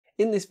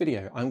In this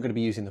video, I'm going to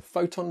be using the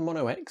Photon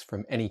Mono X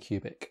from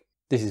Anycubic.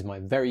 This is my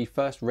very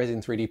first resin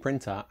 3D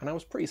printer, and I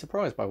was pretty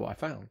surprised by what I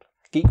found.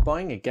 Geek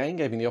Buying again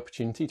gave me the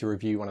opportunity to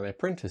review one of their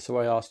printers, so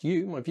I asked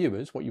you, my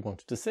viewers, what you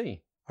wanted to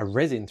see. A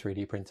resin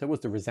 3D printer was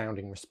the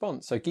resounding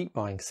response, so Geek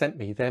Buying sent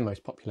me their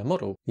most popular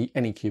model, the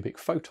Anycubic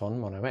Photon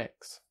Mono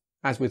X.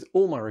 As with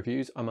all my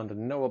reviews, I'm under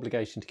no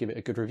obligation to give it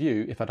a good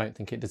review if I don't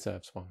think it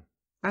deserves one.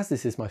 As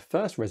this is my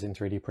first resin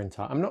 3D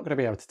printer, I'm not going to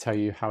be able to tell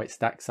you how it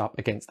stacks up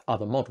against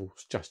other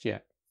models just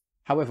yet.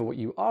 However, what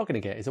you are going to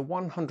get is a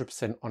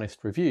 100% honest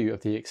review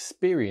of the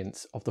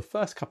experience of the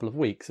first couple of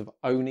weeks of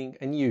owning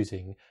and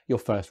using your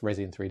first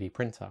resin 3D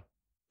printer.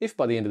 If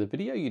by the end of the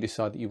video you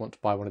decide that you want to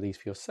buy one of these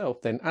for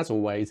yourself, then as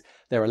always,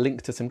 there are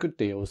links to some good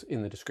deals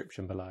in the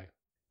description below.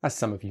 As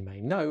some of you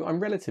may know, I'm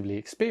relatively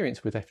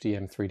experienced with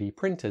FDM 3D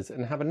printers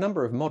and have a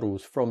number of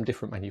models from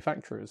different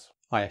manufacturers.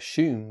 I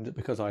assumed that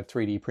because I'd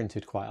 3D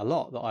printed quite a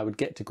lot that I would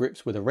get to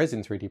grips with a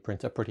resin 3D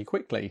printer pretty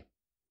quickly.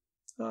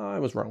 I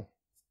was wrong.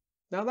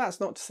 Now that's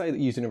not to say that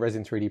using a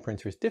resin 3D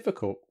printer is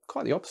difficult,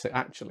 quite the opposite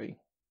actually.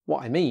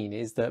 What I mean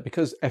is that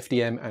because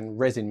FDM and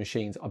resin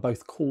machines are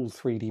both called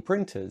 3D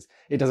printers,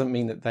 it doesn't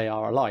mean that they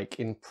are alike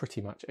in pretty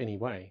much any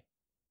way.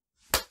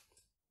 I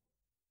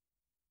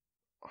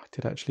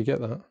did actually get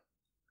that.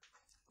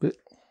 But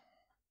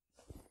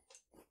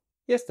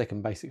yes, they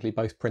can basically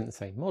both print the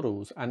same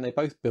models and they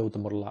both build the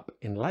model up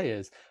in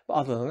layers, but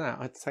other than that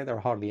I'd say there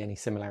are hardly any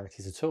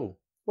similarities at all.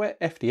 Where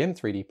FDM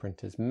 3D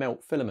printers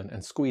melt filament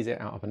and squeeze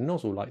it out of a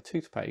nozzle like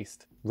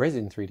toothpaste,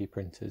 resin 3D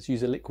printers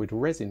use a liquid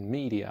resin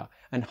media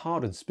and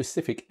harden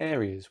specific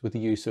areas with the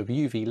use of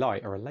UV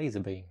light or a laser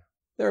beam.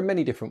 There are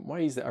many different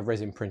ways that a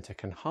resin printer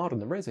can harden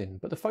the resin,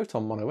 but the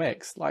Photon Mono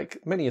X,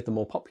 like many of the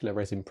more popular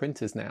resin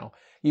printers now,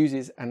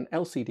 uses an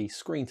LCD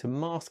screen to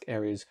mask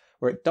areas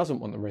where it doesn't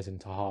want the resin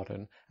to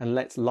harden and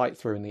lets light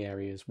through in the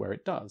areas where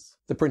it does.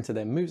 The printer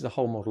then moves the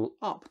whole model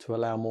up to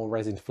allow more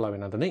resin to flow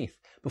in underneath,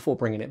 before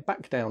bringing it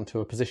back down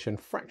to a position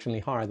fractionally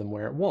higher than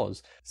where it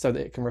was, so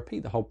that it can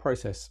repeat the whole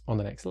process on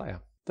the next layer.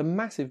 The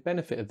massive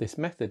benefit of this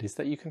method is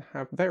that you can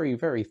have very,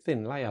 very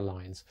thin layer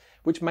lines,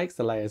 which makes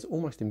the layers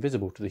almost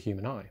invisible to the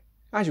human eye.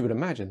 As you would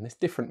imagine, this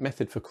different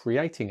method for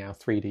creating our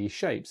 3D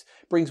shapes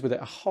brings with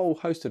it a whole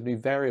host of new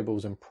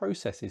variables and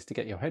processes to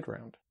get your head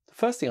around. The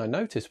first thing I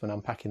noticed when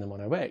unpacking the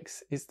Mono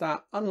X is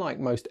that, unlike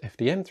most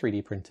FDM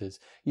 3D printers,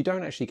 you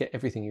don't actually get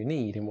everything you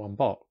need in one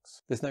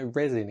box. There's no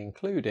resin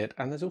included,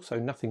 and there's also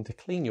nothing to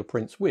clean your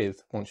prints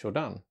with once you're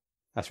done.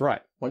 That's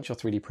right, once your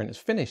 3D printer's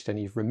finished and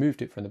you've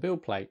removed it from the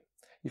build plate,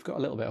 you've got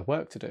a little bit of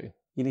work to do.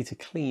 You need to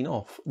clean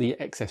off the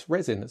excess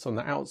resin that's on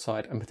the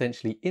outside and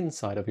potentially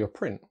inside of your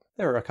print.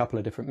 There are a couple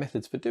of different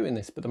methods for doing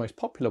this, but the most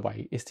popular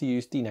way is to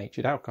use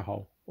denatured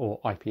alcohol, or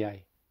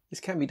IPA. This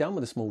can be done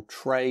with a small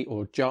tray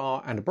or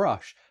jar and a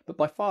brush, but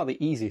by far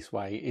the easiest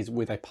way is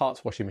with a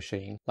parts washing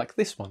machine like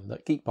this one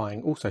that Geek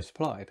Buying also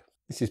supplied.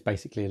 This is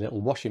basically a little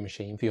washing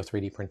machine for your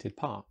 3D printed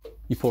part.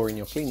 You pour in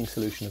your cleaning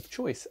solution of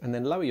choice and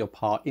then lower your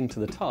part into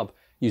the tub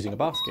using a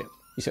basket.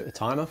 You set the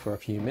timer for a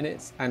few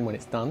minutes, and when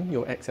it's done,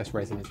 your excess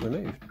resin is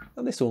removed.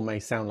 Now this all may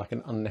sound like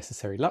an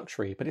unnecessary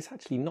luxury, but it's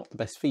actually not the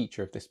best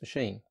feature of this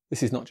machine.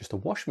 This is not just a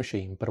wash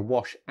machine, but a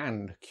wash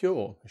and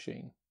cure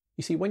machine.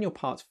 You see, when your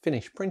part's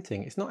finished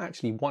printing, it's not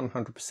actually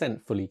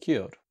 100% fully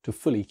cured. To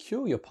fully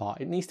cure your part,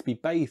 it needs to be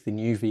bathed in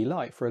UV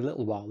light for a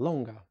little while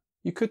longer.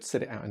 You could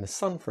sit it out in the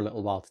sun for a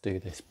little while to do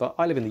this, but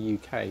I live in the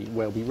UK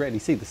where we rarely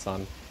see the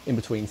sun in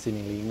between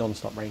seemingly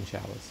non-stop rain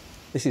showers.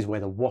 This is where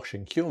the wash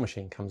and cure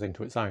machine comes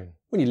into its own.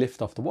 When you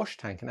lift off the wash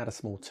tank and add a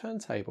small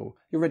turntable,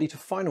 you're ready to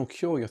final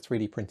cure your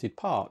 3D printed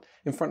part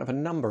in front of a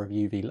number of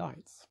UV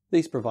lights.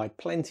 These provide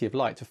plenty of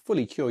light to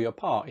fully cure your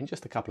part in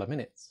just a couple of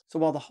minutes. So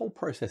while the whole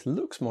process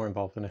looks more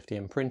involved than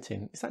FDM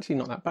printing, it's actually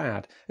not that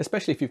bad,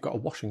 especially if you've got a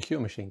wash and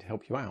cure machine to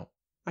help you out.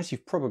 As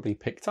you've probably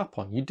picked up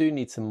on, you do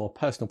need some more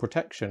personal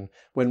protection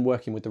when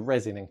working with the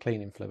resin and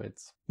cleaning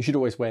fluids. You should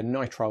always wear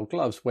nitrile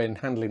gloves when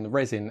handling the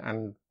resin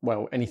and,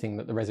 well, anything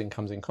that the resin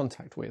comes in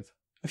contact with.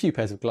 A few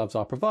pairs of gloves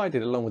are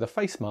provided along with a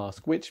face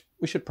mask, which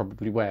we should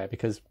probably wear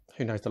because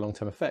who knows the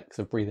long-term effects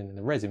of breathing in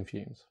the resin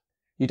fumes.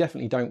 You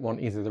definitely don't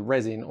want either the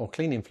resin or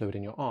cleaning fluid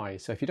in your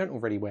eyes, so if you don't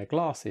already wear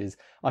glasses,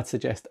 I'd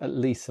suggest at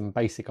least some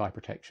basic eye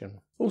protection.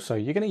 Also,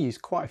 you're going to use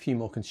quite a few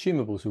more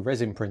consumables with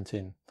resin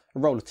printing. A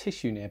roll of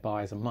tissue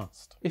nearby is a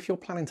must. If you're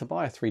planning to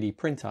buy a 3D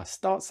printer,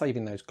 start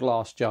saving those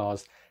glass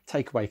jars,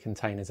 takeaway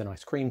containers and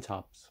ice cream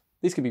tubs.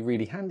 These can be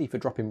really handy for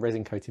dropping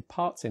resin-coated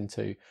parts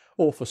into,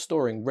 or for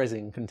storing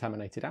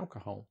resin-contaminated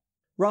alcohol.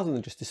 Rather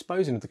than just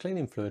disposing of the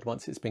cleaning fluid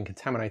once it's been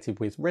contaminated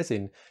with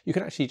resin, you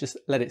can actually just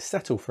let it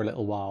settle for a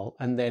little while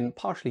and then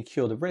partially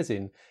cure the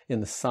resin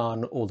in the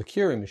sun or the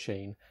curing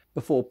machine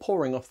before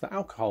pouring off the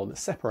alcohol that's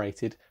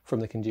separated from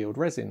the congealed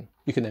resin.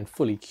 You can then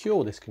fully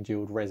cure this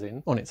congealed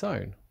resin on its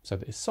own, so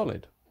that it's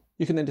solid.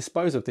 You can then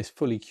dispose of this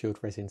fully cured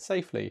resin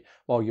safely,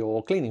 while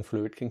your cleaning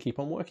fluid can keep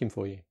on working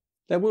for you.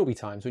 There will be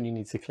times when you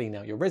need to clean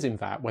out your resin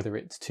vat, whether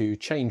it's to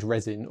change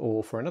resin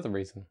or for another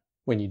reason.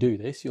 When you do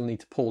this, you'll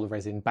need to pour the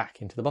resin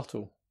back into the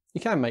bottle.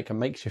 You can make a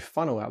makeshift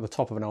funnel out of the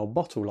top of an old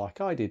bottle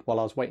like I did while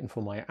I was waiting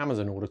for my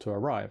Amazon order to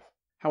arrive.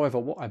 However,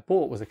 what I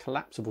bought was a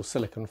collapsible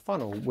silicone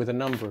funnel with a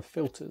number of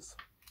filters.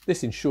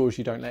 This ensures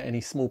you don't let any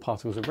small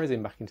particles of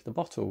resin back into the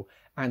bottle,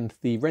 and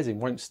the resin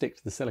won't stick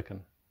to the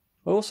silicone.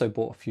 I also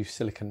bought a few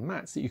silicone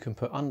mats that you can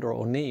put under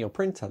or near your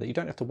printer that you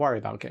don't have to worry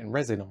about getting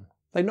resin on.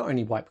 They not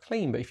only wipe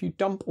clean, but if you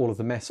dump all of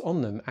the mess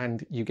on them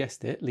and, you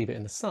guessed it, leave it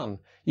in the sun,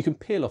 you can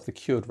peel off the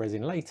cured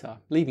resin later,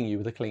 leaving you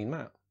with a clean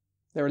mat.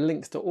 There are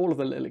links to all of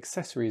the little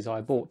accessories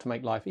I bought to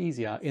make life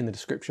easier in the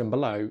description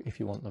below if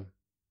you want them.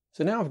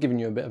 So now I've given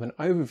you a bit of an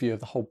overview of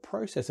the whole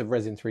process of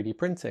resin 3D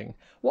printing.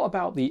 What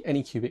about the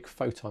Anycubic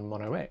Photon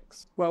Mono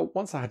X? Well,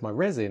 once I had my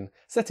resin,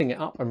 setting it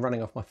up and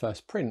running off my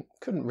first print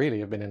couldn't really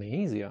have been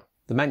any easier.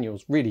 The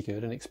manual's really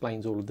good and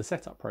explains all of the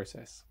setup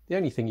process. The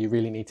only thing you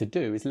really need to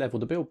do is level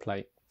the build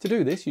plate. To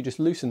do this, you just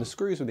loosen the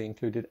screws with the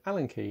included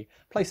Allen key,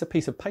 place a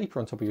piece of paper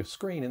on top of your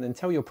screen and then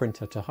tell your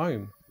printer to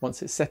home.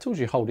 Once it settles,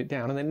 you hold it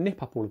down and then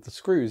nip up all of the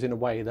screws in a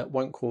way that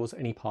won't cause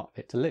any part of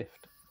it to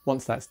lift.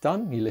 Once that's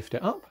done, you lift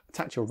it up,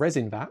 attach your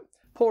resin vat,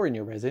 pour in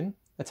your resin,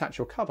 attach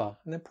your cover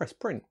and then press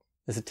print.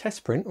 There's a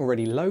test print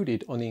already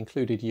loaded on the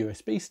included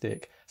USB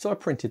stick, so I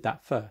printed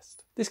that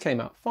first. This came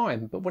out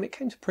fine, but when it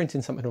came to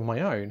printing something of my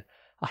own,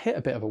 I hit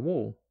a bit of a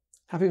wall.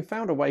 Having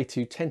found a way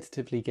to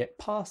tentatively get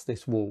past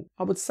this wall,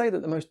 I would say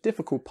that the most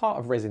difficult part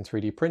of resin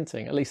 3D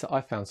printing, at least that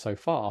I've found so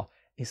far,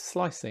 is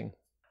slicing.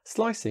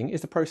 Slicing is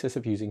the process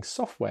of using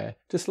software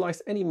to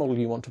slice any model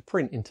you want to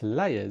print into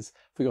layers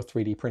for your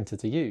 3D printer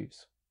to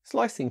use.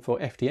 Slicing for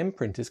FDM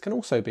printers can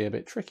also be a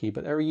bit tricky,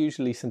 but there are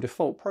usually some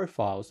default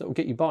profiles that will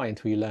get you by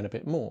until you learn a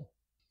bit more.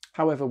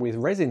 However, with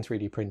resin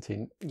 3D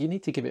printing, you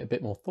need to give it a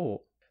bit more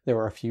thought. There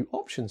are a few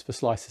options for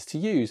slicers to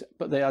use,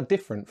 but they are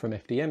different from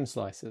FDM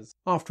slicers.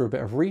 After a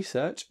bit of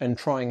research and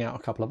trying out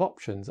a couple of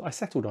options, I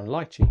settled on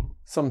Lychee.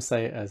 Some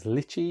say it as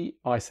Lychee,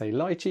 I say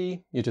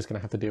Lychee, you're just going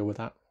to have to deal with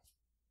that.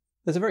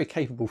 There's a very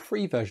capable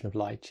free version of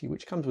Lychee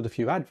which comes with a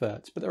few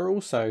adverts, but there are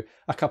also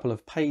a couple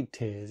of paid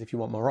tiers if you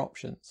want more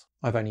options.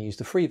 I've only used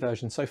the free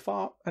version so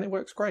far and it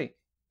works great.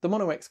 The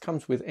Mono X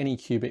comes with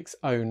Anycubic's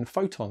own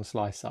Photon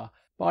slicer,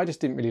 but I just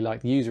didn't really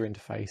like the user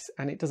interface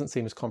and it doesn't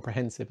seem as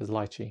comprehensive as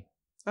Lychee.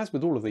 As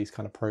with all of these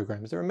kind of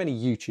programs, there are many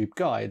YouTube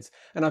guides,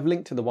 and I've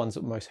linked to the ones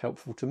that were most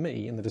helpful to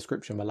me in the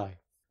description below.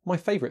 My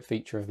favourite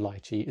feature of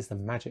Lychee is the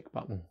magic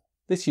button.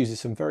 This uses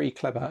some very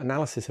clever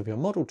analysis of your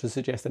model to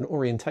suggest an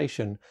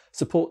orientation,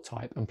 support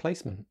type and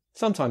placement.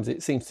 Sometimes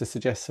it seems to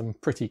suggest some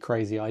pretty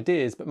crazy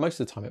ideas, but most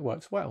of the time it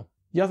works well.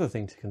 The other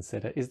thing to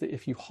consider is that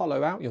if you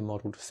hollow out your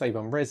model to save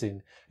on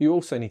resin, you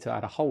also need to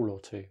add a hole or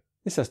two.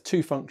 This has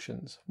two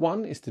functions.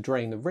 One is to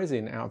drain the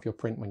resin out of your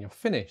print when you're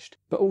finished,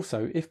 but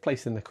also, if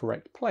placed in the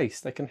correct place,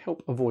 they can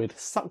help avoid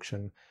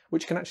suction,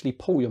 which can actually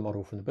pull your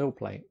model from the build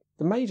plate.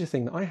 The major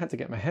thing that I had to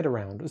get my head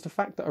around was the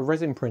fact that a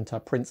resin printer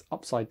prints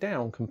upside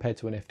down compared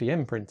to an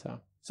FDM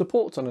printer.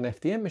 Supports on an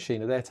FDM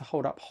machine are there to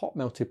hold up hot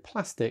melted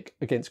plastic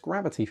against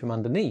gravity from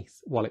underneath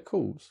while it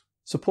cools.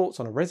 Supports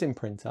on a resin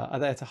printer are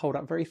there to hold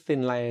up very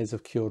thin layers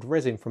of cured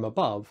resin from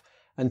above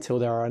until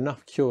there are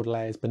enough cured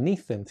layers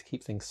beneath them to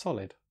keep things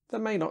solid. That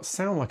may not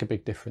sound like a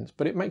big difference,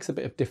 but it makes a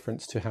bit of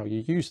difference to how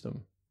you use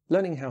them.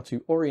 Learning how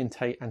to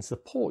orientate and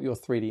support your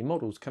 3D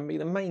models can be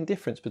the main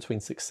difference between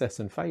success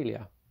and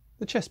failure.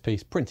 The chest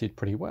piece printed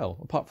pretty well,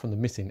 apart from the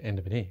missing end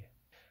of an ear.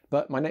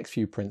 But my next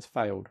few prints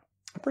failed.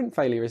 A print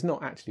failure is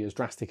not actually as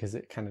drastic as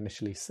it can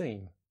initially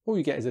seem. All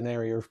you get is an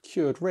area of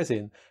cured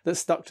resin that's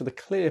stuck to the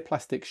clear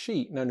plastic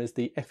sheet known as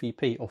the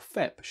FEP or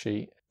FEP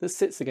sheet that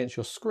sits against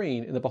your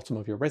screen in the bottom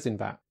of your resin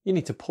vat. You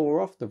need to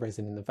pour off the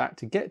resin in the vat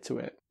to get to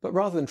it, but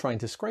rather than trying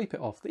to scrape it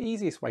off, the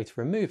easiest way to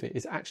remove it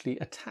is actually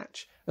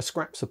attach a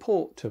scrap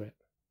support to it.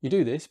 You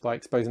do this by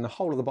exposing the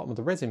whole of the bottom of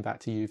the resin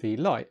vat to UV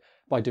light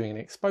by doing an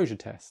exposure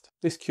test.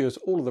 This cures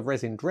all of the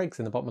resin dregs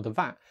in the bottom of the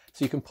vat,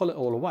 so you can pull it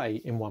all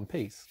away in one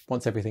piece.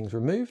 Once everything's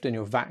removed and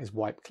your vat is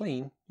wiped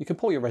clean, you can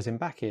pull your resin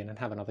back in and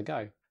have another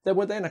go. There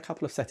were then a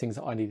couple of settings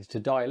that I needed to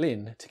dial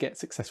in to get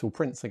successful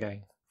prints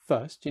again.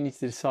 First, you need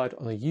to decide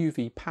on the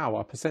UV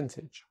power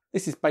percentage.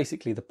 This is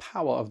basically the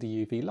power of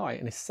the UV light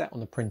and is set on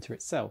the printer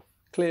itself.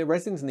 Clear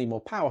resins need more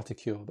power to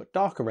cure, but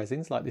darker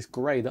resins like this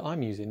grey that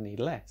I'm using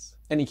need less.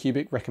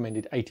 Anycubic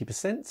recommended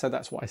 80%, so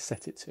that's what I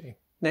set it to.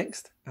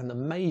 Next, and the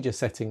major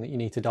setting that you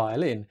need to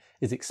dial in,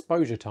 is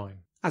exposure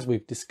time. As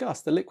we've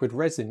discussed, the liquid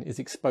resin is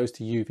exposed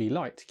to UV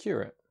light to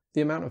cure it.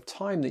 The amount of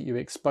time that you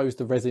expose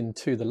the resin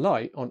to the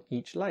light on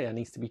each layer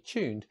needs to be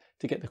tuned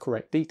to get the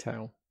correct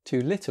detail. Too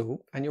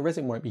little and your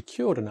resin won't be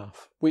cured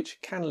enough, which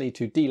can lead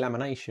to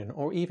delamination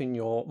or even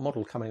your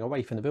model coming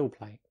away from the build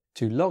plate.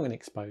 Too long an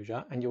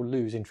exposure and you'll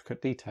lose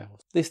intricate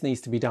details. This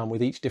needs to be done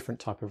with each different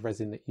type of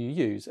resin that you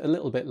use, a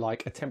little bit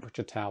like a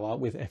temperature tower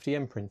with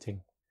FDM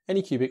printing.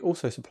 Anycubic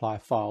also supply a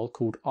file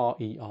called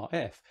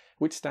RERF,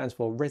 which stands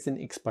for Resin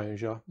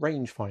Exposure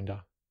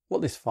Rangefinder.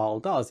 What this file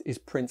does is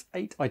print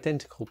 8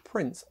 identical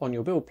prints on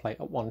your build plate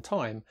at one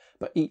time,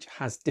 but each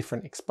has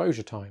different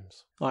exposure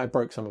times. I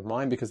broke some of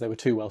mine because they were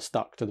too well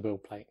stuck to the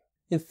build plate.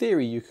 In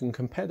theory, you can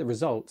compare the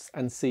results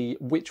and see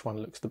which one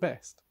looks the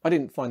best. I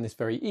didn't find this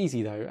very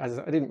easy though, as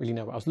I didn't really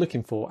know what I was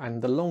looking for,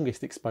 and the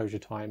longest exposure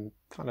time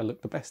kind of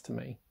looked the best to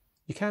me.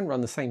 You can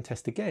run the same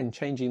test again,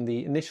 changing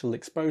the initial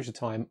exposure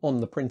time on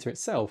the printer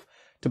itself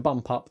to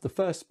bump up the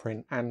first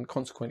print and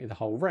consequently the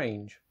whole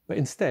range. But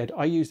instead,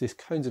 I use this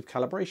cones of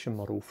calibration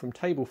model from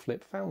Table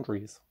Flip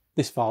Foundries.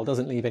 This file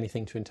doesn't leave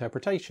anything to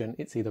interpretation,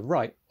 it's either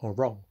right or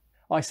wrong.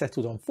 I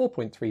settled on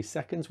 4.3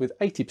 seconds with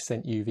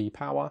 80% UV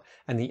power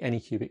and the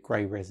Anycubic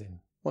grey resin.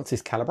 Once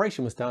this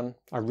calibration was done,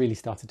 I really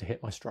started to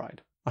hit my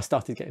stride. I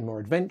started getting more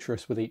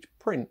adventurous with each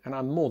print and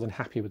I'm more than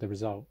happy with the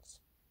results.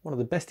 One of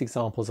the best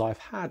examples I've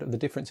had of the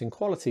difference in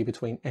quality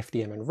between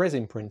FDM and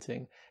resin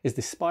printing is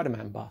this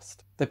Spider-Man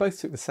bust. They both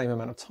took the same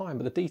amount of time,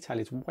 but the detail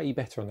is way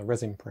better on the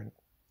resin print.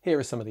 Here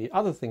are some of the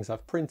other things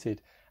I've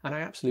printed, and I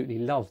absolutely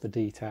love the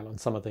detail on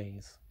some of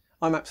these.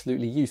 I'm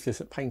absolutely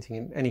useless at painting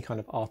in any kind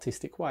of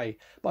artistic way,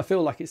 but I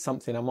feel like it's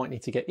something I might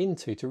need to get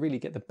into to really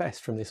get the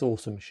best from this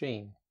awesome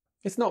machine.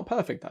 It's not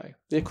perfect though.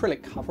 The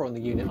acrylic cover on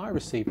the unit I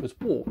received was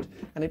warped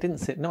and it didn't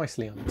sit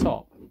nicely on the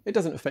top. It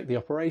doesn't affect the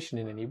operation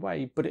in any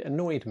way, but it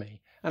annoyed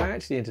me, and I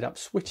actually ended up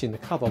switching the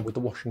cover with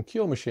the wash and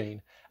cure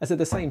machine, as they're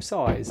the same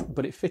size,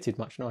 but it fitted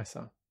much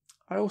nicer.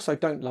 I also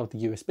don't love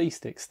the USB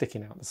stick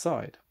sticking out the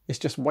side. It's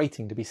just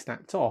waiting to be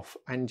snapped off,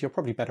 and you're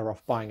probably better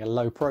off buying a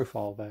low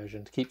profile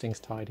version to keep things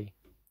tidy.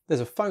 There's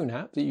a phone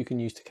app that you can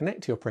use to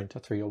connect to your printer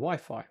through your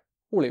Wi-Fi.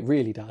 All it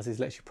really does is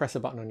lets you press a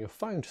button on your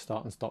phone to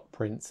start and stop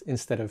prints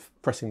instead of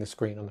pressing the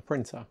screen on the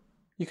printer.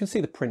 You can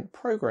see the print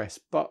progress,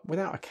 but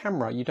without a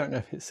camera you don't know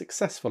if it's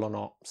successful or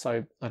not,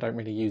 so I don't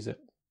really use it.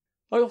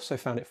 I also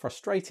found it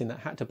frustrating that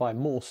I had to buy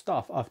more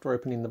stuff after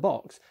opening the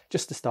box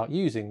just to start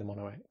using the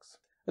Mono X.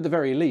 At the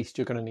very least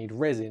you're going to need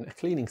resin, a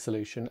cleaning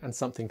solution and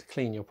something to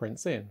clean your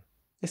prints in.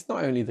 It's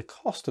not only the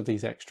cost of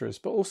these extras,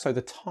 but also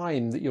the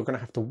time that you're going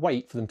to have to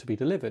wait for them to be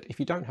delivered if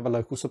you don't have a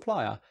local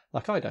supplier,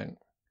 like I don't.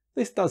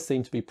 This does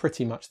seem to be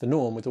pretty much the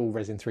norm with all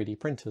resin 3D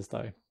printers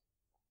though.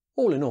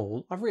 All in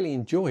all, I've really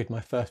enjoyed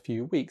my first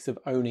few weeks of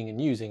owning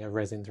and using a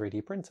resin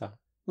 3D printer.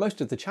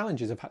 Most of the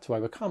challenges I've had to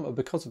overcome are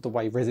because of the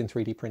way resin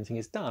 3D printing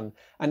is done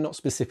and not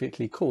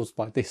specifically caused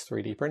by this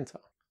 3D printer.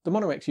 The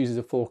Mono X uses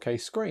a 4K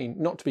screen,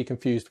 not to be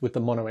confused with the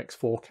Mono X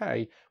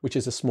 4K, which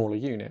is a smaller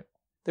unit.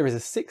 There is a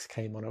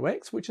 6K Mono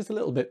X, which is a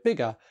little bit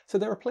bigger, so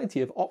there are plenty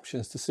of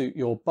options to suit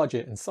your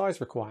budget and size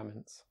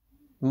requirements.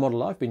 The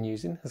model I've been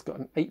using has got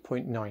an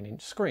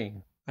 8.9-inch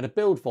screen and a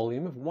build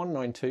volume of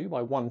 192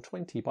 by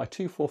 120 by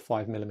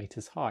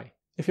 245mm high.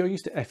 If you're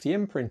used to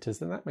FDM printers,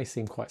 then that may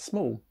seem quite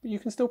small, but you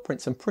can still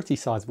print some pretty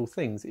sizable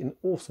things in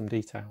awesome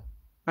detail.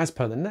 As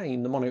per the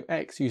name, the Mono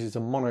X uses a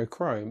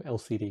monochrome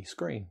LCD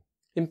screen.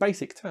 In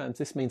basic terms,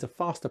 this means a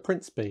faster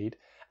print speed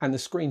and the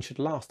screen should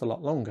last a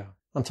lot longer.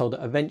 I'm told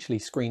that eventually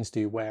screens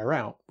do wear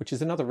out, which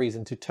is another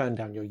reason to turn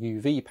down your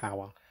UV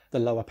power. The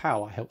lower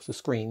power helps the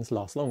screens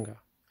last longer.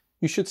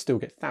 You should still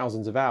get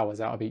thousands of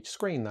hours out of each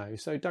screen though,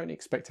 so don't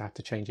expect to have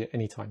to change it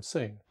anytime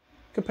soon.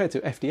 Compared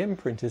to FDM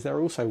printers, there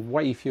are also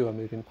way fewer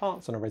moving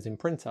parts on a resin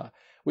printer,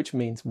 which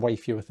means way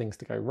fewer things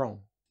to go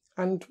wrong.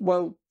 And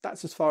well,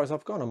 that's as far as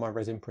I've gone on my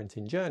resin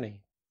printing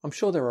journey. I'm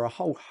sure there are a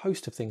whole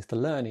host of things to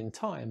learn in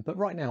time, but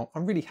right now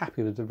I'm really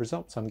happy with the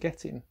results I'm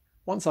getting.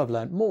 Once I've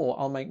learned more,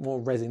 I'll make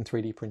more resin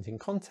 3D printing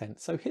content,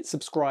 so hit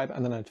subscribe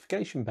and the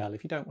notification bell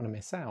if you don't want to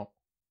miss out.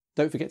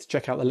 Don't forget to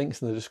check out the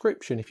links in the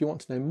description if you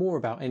want to know more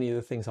about any of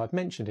the things I've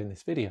mentioned in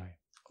this video.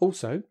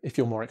 Also, if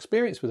you're more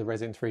experienced with a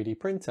resin 3D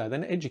printer,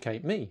 then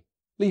educate me.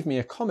 Leave me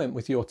a comment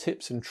with your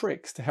tips and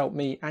tricks to help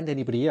me and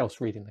anybody else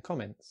reading the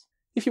comments.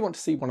 If you want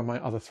to see one of my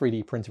other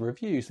 3D printer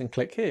reviews, then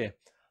click here,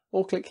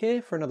 or click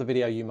here for another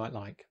video you might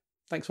like.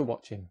 Thanks for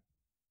watching.